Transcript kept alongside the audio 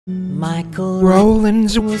Michael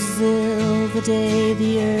Rowlands was ill the day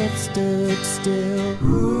the earth stood still.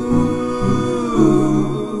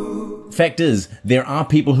 Fact is, there are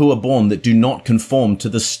people who are born that do not conform to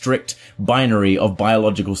the strict binary of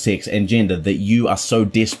biological sex and gender that you are so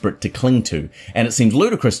desperate to cling to. And it seems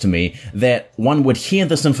ludicrous to me that one would hear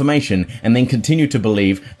this information and then continue to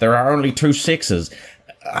believe there are only two sexes.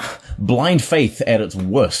 Blind faith at its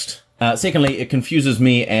worst. Secondly, it confuses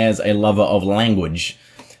me as a lover of language.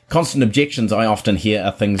 Constant objections I often hear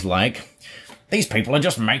are things like, these people are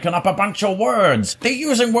just making up a bunch of words. They're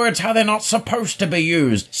using words how they're not supposed to be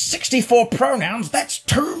used. 64 pronouns, that's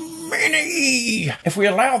too many. If we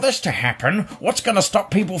allow this to happen, what's going to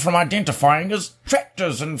stop people from identifying as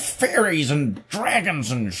tractors and fairies and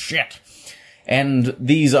dragons and shit? And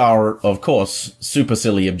these are, of course, super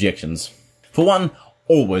silly objections. For one,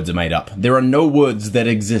 all words are made up. There are no words that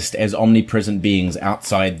exist as omnipresent beings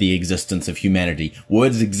outside the existence of humanity.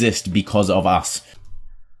 Words exist because of us.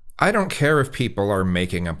 I don't care if people are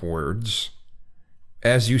making up words.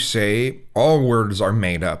 As you say, all words are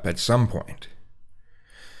made up at some point.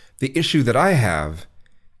 The issue that I have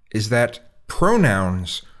is that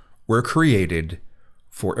pronouns were created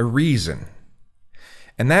for a reason.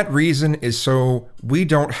 And that reason is so we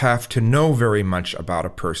don't have to know very much about a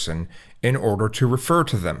person in order to refer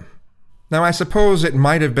to them. Now, I suppose it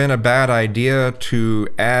might have been a bad idea to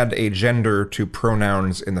add a gender to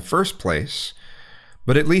pronouns in the first place,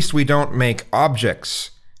 but at least we don't make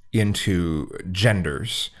objects into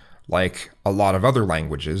genders, like a lot of other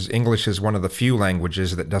languages. English is one of the few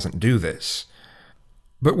languages that doesn't do this.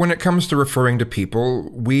 But when it comes to referring to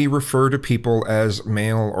people, we refer to people as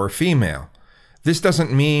male or female. This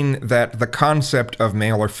doesn't mean that the concept of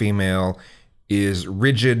male or female is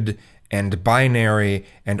rigid and binary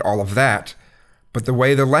and all of that, but the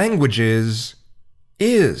way the language is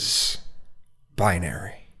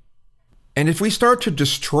binary. And if we start to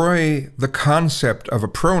destroy the concept of a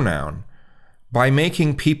pronoun by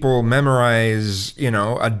making people memorize,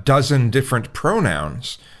 a dozen different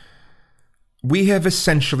pronouns, we have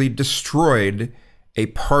essentially destroyed a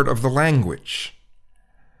part of the language.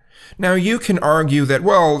 Now, you can argue that,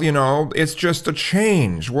 it's just a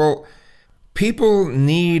change. Well, people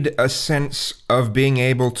need a sense of being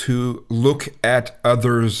able to look at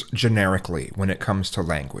others generically when it comes to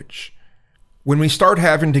language. When we start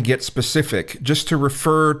having to get specific, just to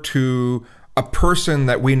refer to a person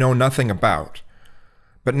that we know nothing about,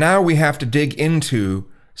 but now we have to dig into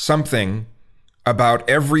something about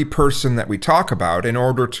every person that we talk about in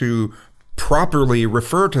order to properly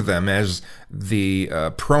refer to them as the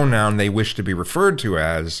pronoun they wish to be referred to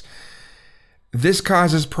as, this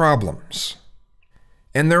causes problems.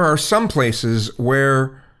 And there are some places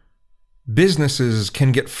where businesses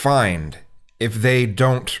can get fined if they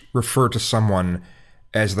don't refer to someone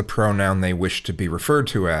as the pronoun they wish to be referred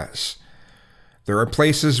to as. There are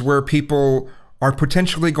places where people are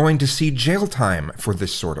potentially going to see jail time for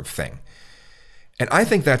this sort of thing. And I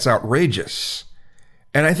think that's outrageous.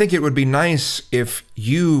 And I think it would be nice if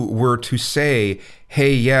you were to say,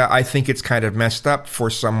 hey, yeah, I think it's kind of messed up for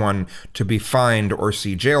someone to be fined or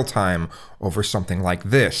see jail time over something like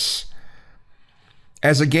this.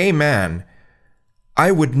 As a gay man,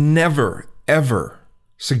 I would never, ever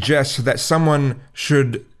suggest that someone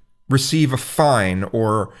should receive a fine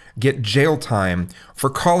or get jail time for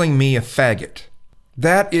calling me a faggot.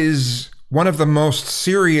 That is one of the most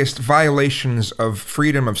serious violations of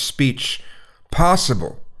freedom of speech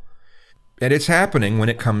possible. And it's happening when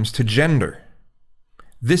it comes to gender.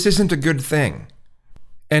 This isn't a good thing.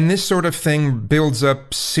 And this sort of thing builds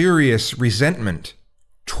up serious resentment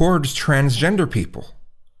towards transgender people.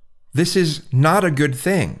 This is not a good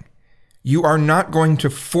thing. You are not going to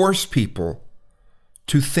force people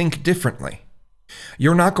to think differently.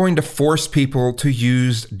 You're not going to force people to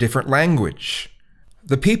use different language.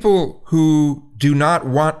 The people who do not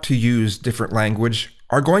want to use different language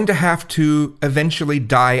are going to have to eventually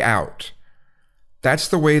die out. That's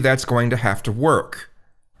the way that's going to have to work.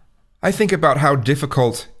 I think about how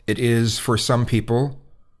difficult it is for some people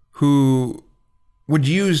who would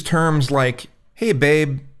use terms like, hey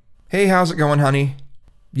babe, hey how's it going honey?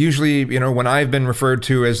 Usually, when I've been referred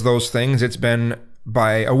to as those things, it's been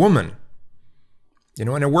by a woman, in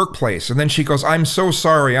a workplace. And then she goes, I'm so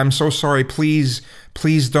sorry, please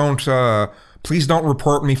don't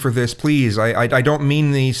report me for this, please. I don't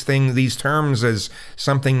mean these terms as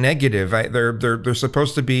something negative. They're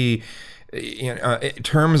supposed to be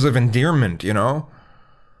terms of endearment,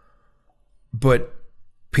 But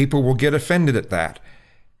people will get offended at that.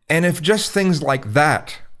 And if just things like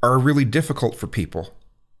that are really difficult for people,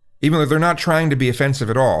 even though they're not trying to be offensive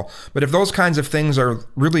at all. But if those kinds of things are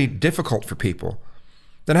really difficult for people,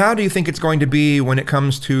 then how do you think it's going to be when it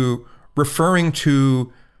comes to referring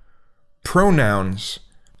to pronouns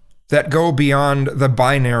that go beyond the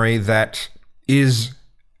binary that is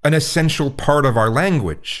an essential part of our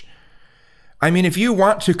language? I mean, if you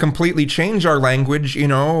want to completely change our language, you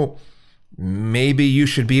know, maybe you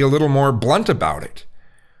should be a little more blunt about it.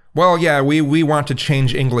 Well, yeah, we want to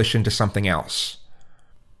change English into something else.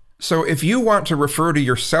 So if you want to refer to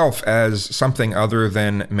yourself as something other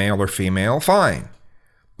than male or female, fine.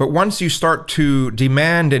 But once you start to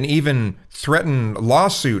demand and even threaten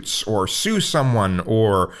lawsuits or sue someone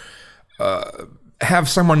or have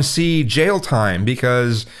someone see jail time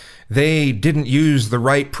because they didn't use the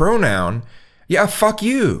right pronoun, yeah, fuck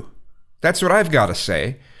you. That's what I've got to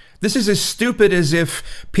say. This is as stupid as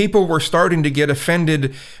if people were starting to get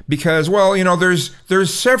offended because, well, you know, there's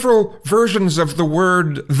several versions of the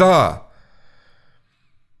word the.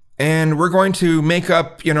 And we're going to make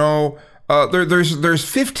up, you know, there's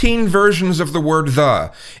 15 versions of the word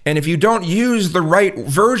the. And if you don't use the right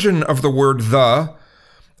version of the word the,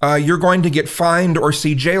 you're going to get fined or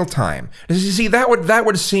see jail time. You see, that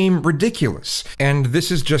would seem ridiculous. And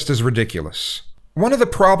this is just as ridiculous. One of the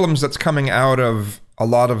problems that's coming out of a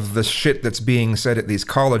lot of the shit that's being said at these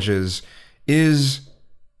colleges is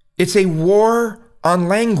it's a war on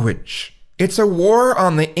language. It's a war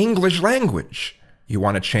on the English language. You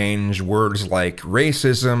want to change words like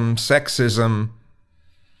racism, sexism,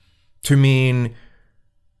 to mean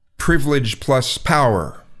privilege plus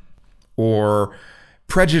power, or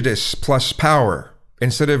prejudice plus power,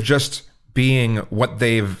 instead of just being what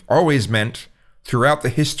they've always meant throughout the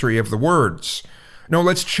history of the words. No,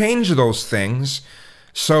 let's change those things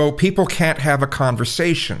so people can't have a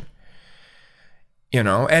conversation. You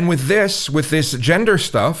know, and with this gender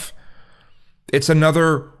stuff, it's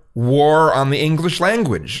another war on the English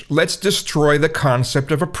language. Let's destroy the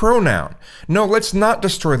concept of a pronoun. No, let's not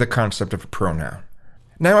destroy the concept of a pronoun.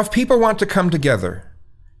 Now, if people want to come together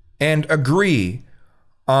and agree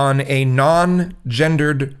on a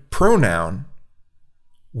non-gendered pronoun,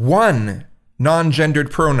 one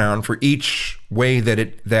non-gendered pronoun for each way that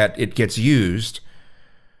it gets used,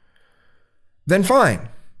 then fine.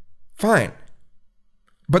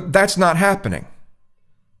 But that's not happening.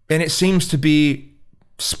 And it seems to be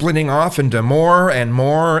splitting off into more and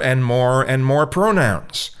more and more and more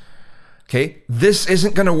pronouns. Okay? This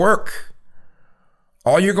isn't going to work.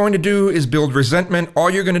 All you're going to do is build resentment.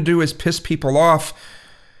 All you're going to do is piss people off.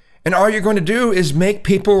 And all you're going to do is make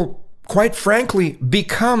people, quite frankly,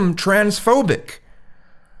 become transphobic.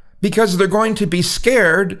 Because they're going to be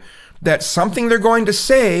scared that something they're going to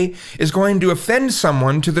say is going to offend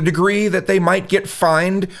someone to the degree that they might get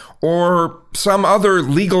fined or some other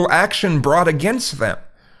legal action brought against them.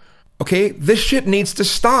 Okay, this shit needs to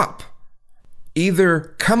stop.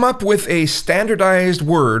 Either come up with a standardized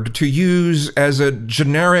word to use as a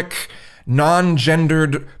generic,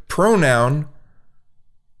 non-gendered pronoun,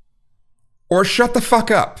 or shut the fuck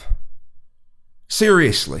up.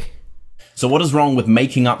 Seriously. So what is wrong with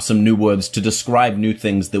making up some new words to describe new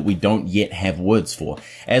things that we don't yet have words for?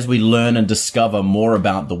 As we learn and discover more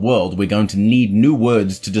about the world, we're going to need new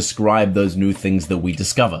words to describe those new things that we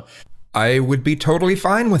discover. I would be totally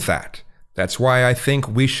fine with that. That's why I think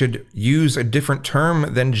we should use a different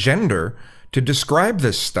term than gender to describe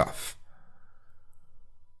this stuff.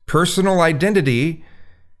 Personal identity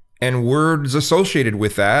and words associated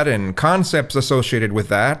with that and concepts associated with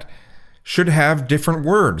that should have different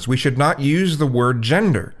words. We should not use the word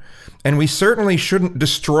gender. And we certainly shouldn't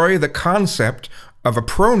destroy the concept of a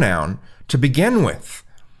pronoun to begin with.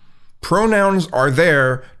 Pronouns are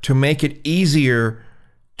there to make it easier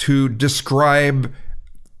to describe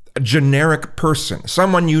a generic person,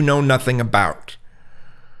 someone you know nothing about.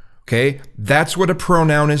 Okay? That's what a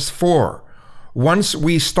pronoun is for. Once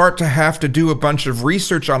we start to have to do a bunch of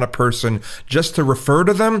research on a person just to refer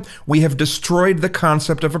to them, we have destroyed the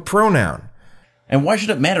concept of a pronoun. And why should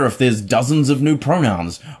it matter if there's dozens of new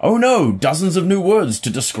pronouns? Oh no, dozens of new words to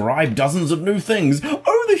describe dozens of new things.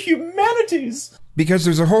 Oh, the humanities! Because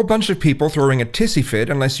there's a whole bunch of people throwing a tissy fit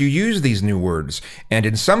unless you use these new words. And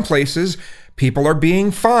in some places, people are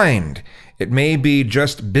being fined. It may be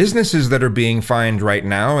just businesses that are being fined right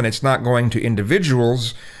now, and it's not going to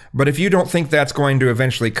individuals. But if you don't think that's going to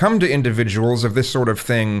eventually come to individuals, if this sort of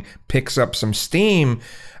thing picks up some steam,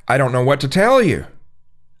 I don't know what to tell you.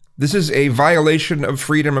 This is a violation of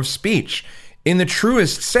freedom of speech in the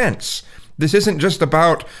truest sense. This isn't just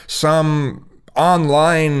about some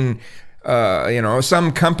online,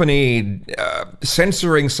 some company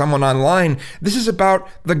censoring someone online. This is about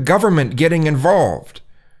the government getting involved.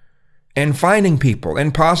 and fining people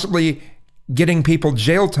and possibly getting people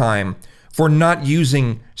jail time for not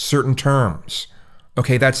using certain terms.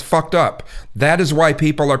 Okay, that's fucked up. That is why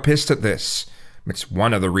people are pissed at this. It's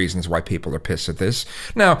one of the reasons why people are pissed at this.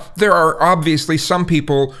 Now, there are obviously some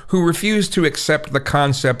people who refuse to accept the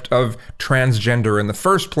concept of transgender in the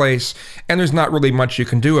first place, and there's not really much you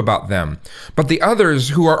can do about them. But the others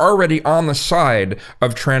who are already on the side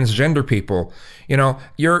of transgender people, you know,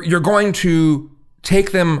 you're going to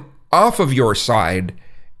take them off of your side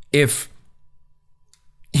if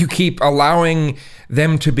you keep allowing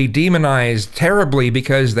them to be demonized terribly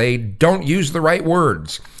because they don't use the right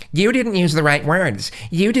words. You didn't use the right words.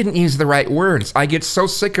 You didn't use the right words. I get so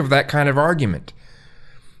sick of that kind of argument.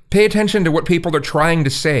 Pay attention to what people are trying to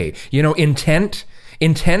say. You know, intent. Do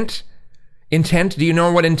you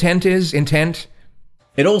know what intent is? Intent?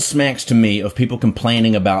 It all smacks to me of people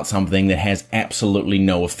complaining about something that has absolutely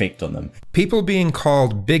no effect on them. People being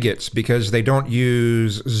called bigots because they don't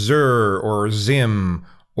use zer or zim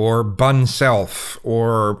or bun self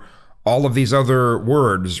or all of these other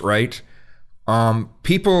words, right?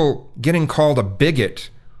 People getting called a bigot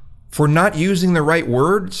for not using the right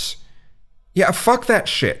words? Yeah, fuck that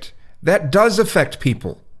shit. That does affect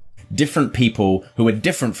people. Different people who are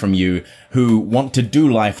different from you, who want to do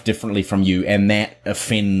life differently from you, and that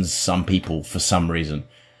offends some people for some reason.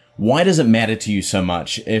 Why does it matter to you so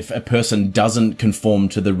much if a person doesn't conform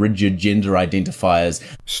to the rigid gender identifiers?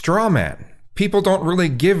 Straw man. People don't really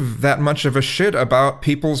give that much of a shit about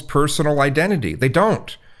people's personal identity. They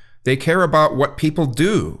don't. They care about what people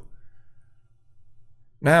do.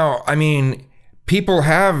 Now, I mean, people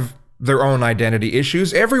have their own identity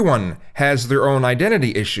issues. Everyone has their own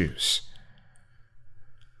identity issues.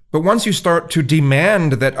 But once you start to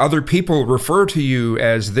demand that other people refer to you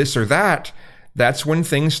as this or that, that's when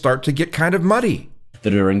things start to get kind of muddy.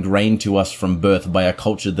 That are ingrained to us from birth by a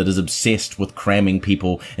culture that is obsessed with cramming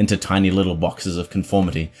people into tiny little boxes of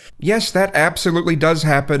conformity. Yes, that absolutely does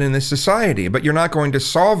happen in this society, but you're not going to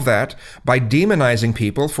solve that by demonizing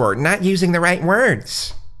people for not using the right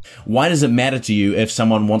words. Why does it matter to you if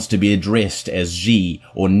someone wants to be addressed as G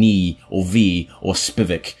or Ni or V or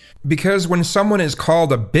Spivak? Because when someone is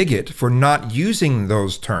called a bigot for not using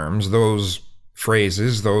those terms, those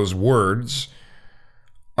phrases, those words,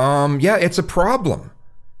 yeah, it's a problem.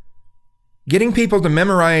 Getting people to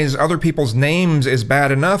memorize other people's names is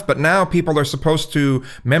bad enough, but now people are supposed to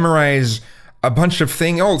memorize a bunch of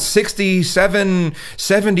things, 67,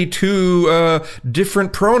 72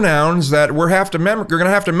 different pronouns that you're going to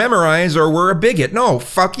have to memorize or we're a bigot. No,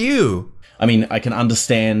 fuck you. I mean, I can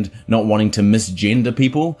understand not wanting to misgender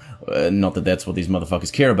people, not that that's what these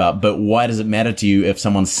motherfuckers care about, but why does it matter to you if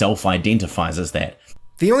someone self-identifies as that?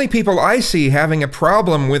 The only people I see having a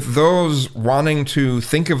problem with those wanting to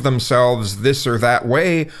think of themselves this or that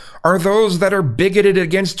way are those that are bigoted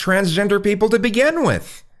against transgender people to begin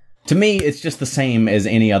with. To me, it's just the same as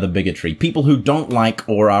any other bigotry. People who don't like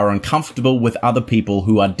or are uncomfortable with other people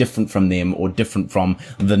who are different from them or different from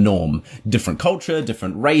the norm. Different culture,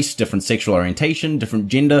 different race, different sexual orientation, different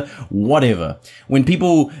gender, whatever. When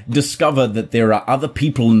people discover that there are other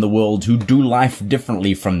people in the world who do life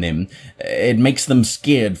differently from them, it makes them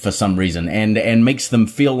scared for some reason and makes them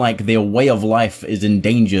feel like their way of life is in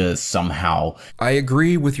danger somehow. I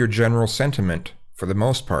agree with your general sentiment for the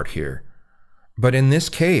most part here. But in this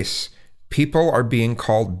case, people are being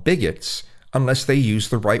called bigots unless they use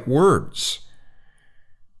the right words.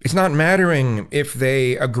 It's not mattering if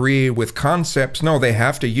they agree with concepts. No, they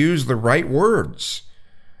have to use the right words.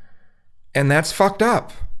 And that's fucked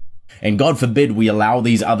up. And God forbid we allow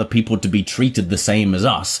these other people to be treated the same as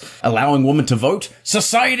us. Allowing women to vote?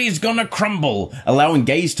 Society's gonna crumble. Allowing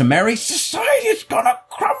gays to marry? Society's gonna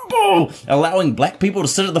crumble. Allowing black people to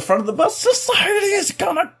sit at the front of the bus? Society is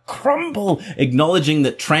gonna crumble. Acknowledging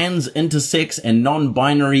that trans, intersex, and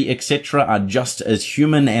non-binary, etc. are just as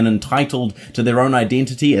human and entitled to their own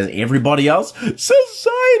identity as everybody else?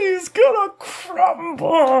 Society's gonna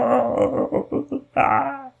crumble.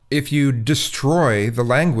 If you destroy the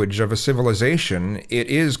language of a civilization, it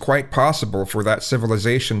is quite possible for that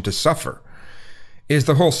civilization to suffer. Is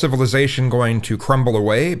the whole civilization going to crumble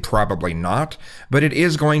away? Probably not, but it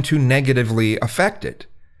is going to negatively affect it.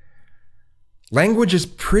 Language is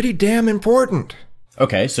pretty damn important.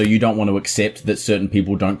 Okay, so you don't want to accept that certain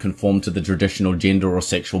people don't conform to the traditional gender or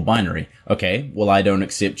sexual binary. Okay, well, I don't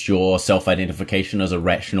accept your self-identification as a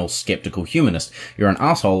rational, skeptical humanist. You're an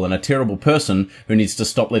asshole and a terrible person who needs to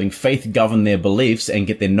stop letting faith govern their beliefs and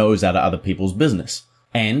get their nose out of other people's business.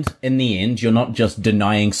 And in the end, you're not just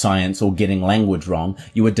denying science or getting language wrong,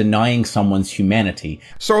 you are denying someone's humanity.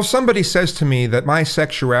 So if somebody says to me that my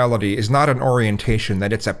sexuality is not an orientation,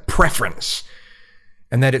 that it's a preference,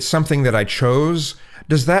 and that it's something that I chose,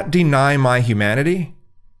 does that deny my humanity?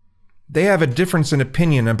 They have a difference in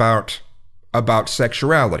opinion about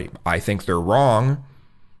sexuality. I think they're wrong.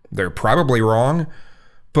 They're probably wrong.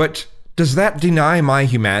 But does that deny my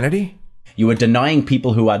humanity? You are denying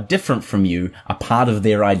people who are different from you a part of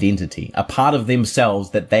their identity, a part of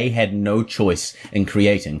themselves that they had no choice in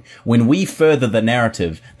creating. When we further the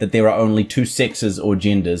narrative that there are only two sexes or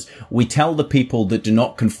genders, we tell the people that do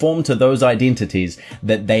not conform to those identities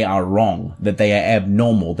that they are wrong, that they are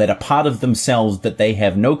abnormal, that a part of themselves that they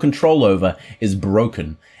have no control over is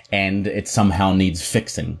broken, and it somehow needs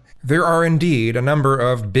fixing. There are indeed a number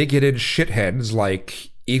of bigoted shitheads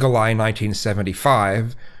like Eagle Eye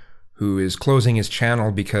 1975, who is closing his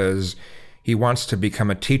channel because he wants to become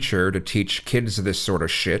a teacher to teach kids this sort of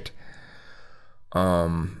shit.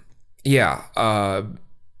 There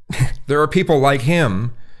are people like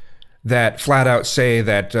him that flat out say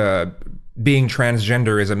that being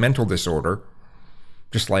transgender is a mental disorder,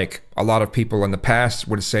 just like a lot of people in the past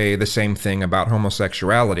would say the same thing about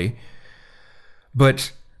homosexuality.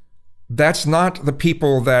 But that's not the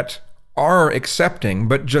people that are accepting,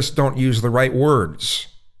 but just don't use the right words.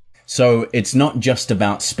 So it's not just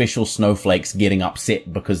about special snowflakes getting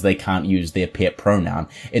upset because they can't use their pet pronoun.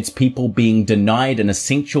 It's people being denied an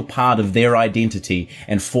essential part of their identity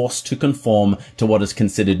and forced to conform to what is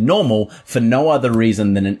considered normal for no other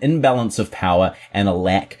reason than an imbalance of power and a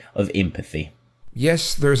lack of empathy.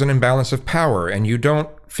 Yes, there's an imbalance of power, and you don't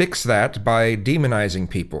fix that by demonizing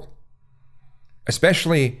people.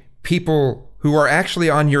 Especially people who are actually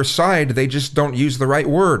on your side, they just don't use the right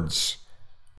words.